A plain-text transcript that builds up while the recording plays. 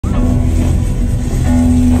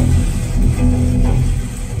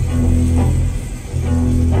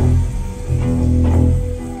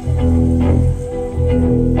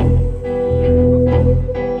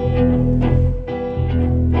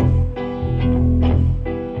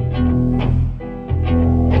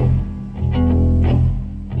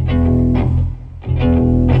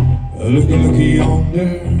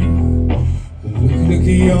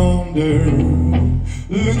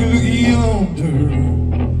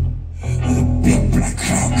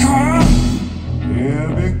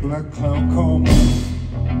black cloud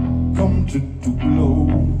come to Tupelo,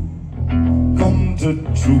 come to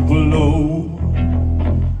Tupelo.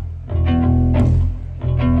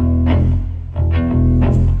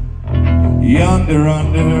 Yonder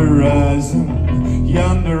on the horizon,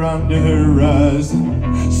 yonder on the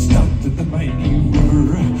horizon, stopped at the mighty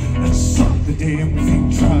river and sucked the damn thing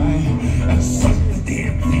dry, and sucked the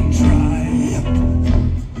damn thing dry.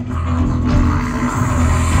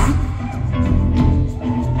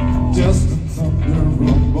 Distant thunder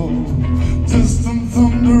rumble, distant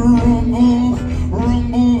thunder rumble,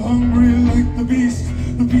 rumble hungry like the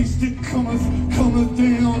beast it cometh, cometh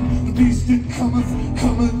down, the beast it cometh,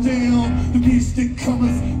 cometh down, the beast it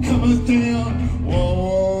cometh, cometh down.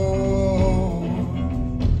 Whoa,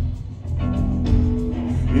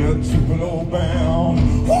 yeah, Tupelo bound.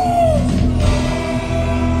 Woo!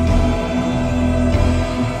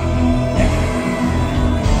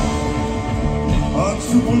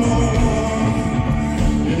 Tupelo,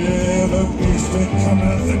 yeah, the beast that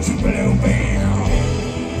cometh, the Tupelo bound.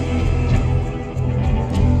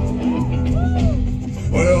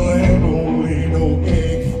 Well, that old ain't no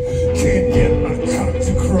egg, can't get my cock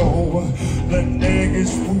to crow. That egg is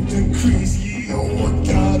spooked and crazy, oh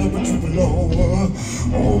God, I'm a Tupelo,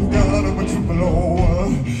 oh God, I'm a Tupelo.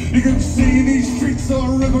 You can see these streets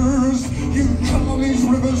are rivers, you can call these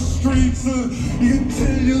rivers streets, you can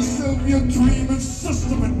tell yourself your dream is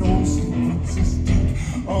system and no sleep runs is deep,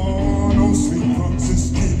 oh no sleep runs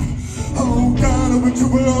is deep. Oh God, I'm a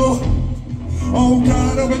Tupelo, oh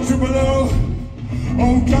God, I'm a Tupelo,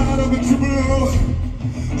 oh God, I'm a Tupelo,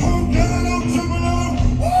 oh God, I'm Tupelo.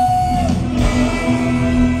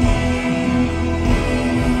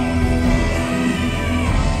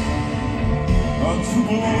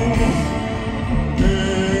 Tupelo,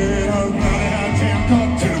 yeah, I've got a town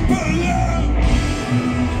called Tupelo.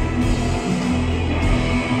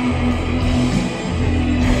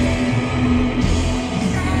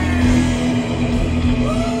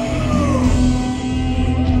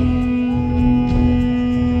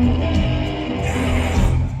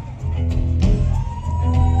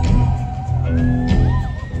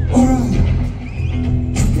 All right,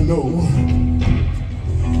 Tupelo.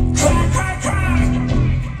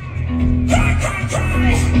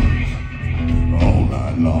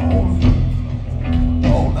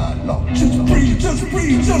 Just breathe, just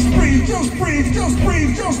breathe, just breathe, just breathe, just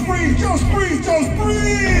breathe, just breathe, just breathe, just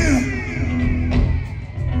breathe.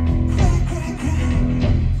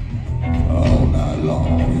 All night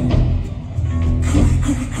long.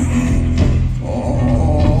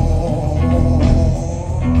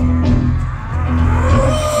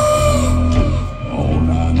 All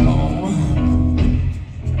night long.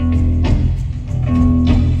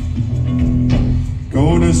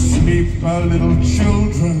 Go to sleep, my little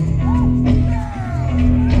children.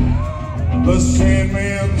 The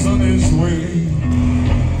Sandman's on his way.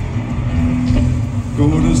 Go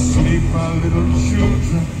to sleep, my little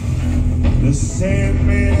children. The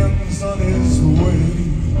Sandman's on his way.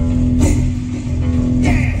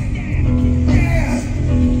 Yeah, yeah,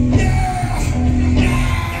 yeah, yeah.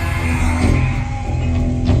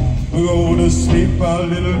 Go to sleep, my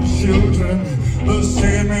little children. The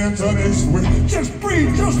Sandman's on his way. Just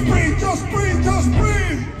breathe, just breathe, just breathe, just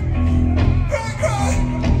breathe.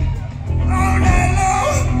 All night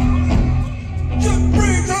long. Just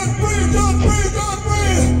breathe, just breathe, just breathe, just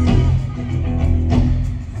breathe.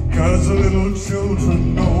 'Cause the little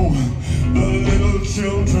children know, the little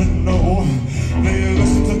children know. They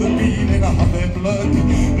listen to the beating of their blood.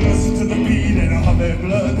 Listen to the beating of their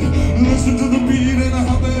blood. Listen to the beating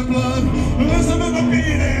of their blood. Listen to the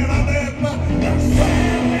beating of their blood. The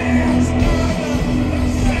Sandman's blood. The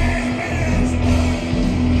Sandman's blood.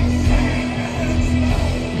 The Sandman's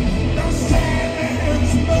blood. The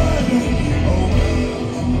Sandman's blood.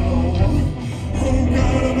 Oh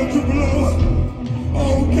God, I'm a Tupelo.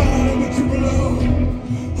 Oh God, I'm a Tupelo.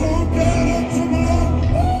 Oh God, I'm Tupelo.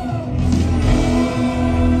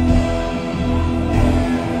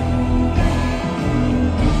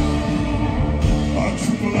 I'm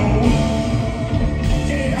Tupelo.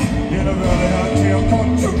 Yeah, in a valley out here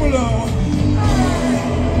called Tupelo.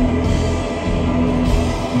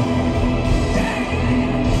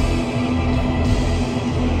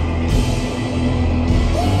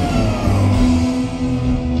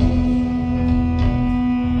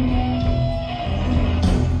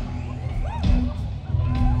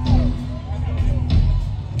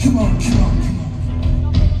 Come on, come on, come on.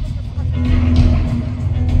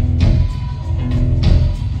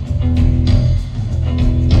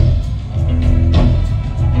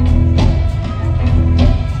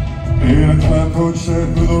 In a clapboard shed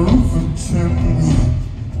with a roof of tin,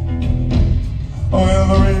 Oh yeah,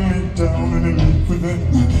 the rain leaked down and it leaked within.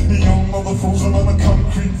 The young mother frozen on the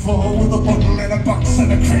concrete floor with a bottle and a box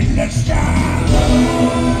and a crate. Let's go!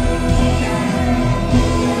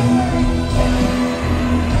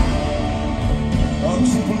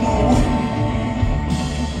 Tupelo.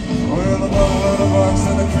 Oh yeah, the bottle and a box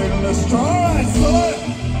and a crate. Let's go! Alright, son!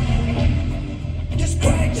 Just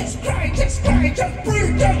cry, just cry, just cry, just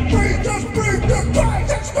breathe, just breathe, just breathe, just cry,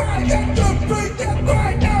 just cry, just breathe, just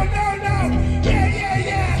cry. No, no, no. Yeah, yeah,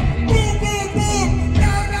 yeah. Boom, boom, boom.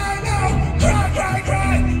 No, no, no. Cry, cry,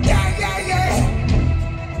 cry. Yeah, yeah, yeah.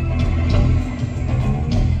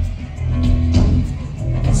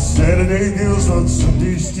 Saturday girls on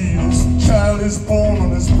Sunday steals. Child is born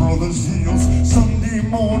on his brother's heels. Sunday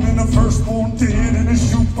morning, the firstborn dead in a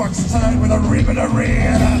shoebox tied with a ribbon of red.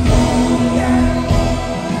 Yeah.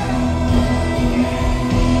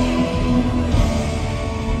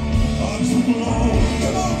 Tupelo,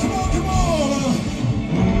 come on, come on, come on!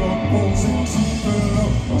 Love bones in Tupelo.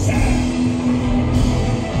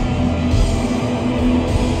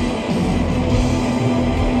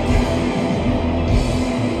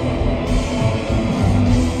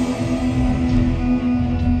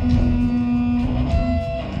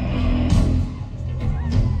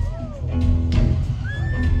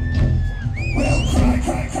 Well, cry,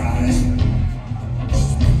 cry, cry.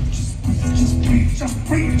 Just breathe, just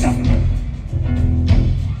breathe, just breathe.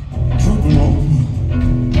 Tupelo,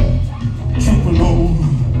 Tupelo.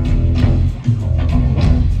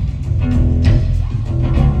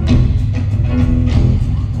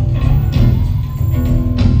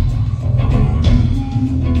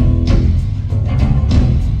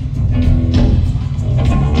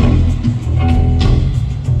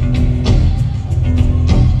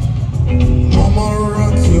 Mama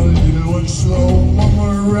rock your little one slow, mama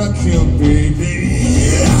rock your baby.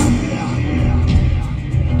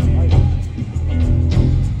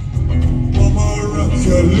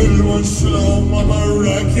 Your little one slow, mama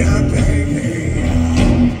rock your baby.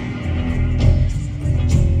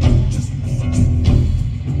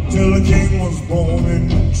 Till the king was born in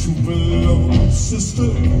Tupelo,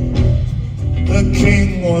 sister. The king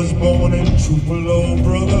was born in Tupelo,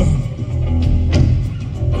 brother.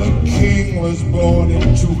 The king was born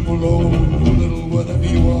in Tupelo, little whatever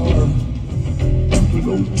you are.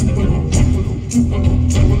 Tupelo, Tupelo, Tupelo, Tupelo,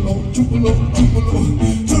 Tupelo, Tupelo.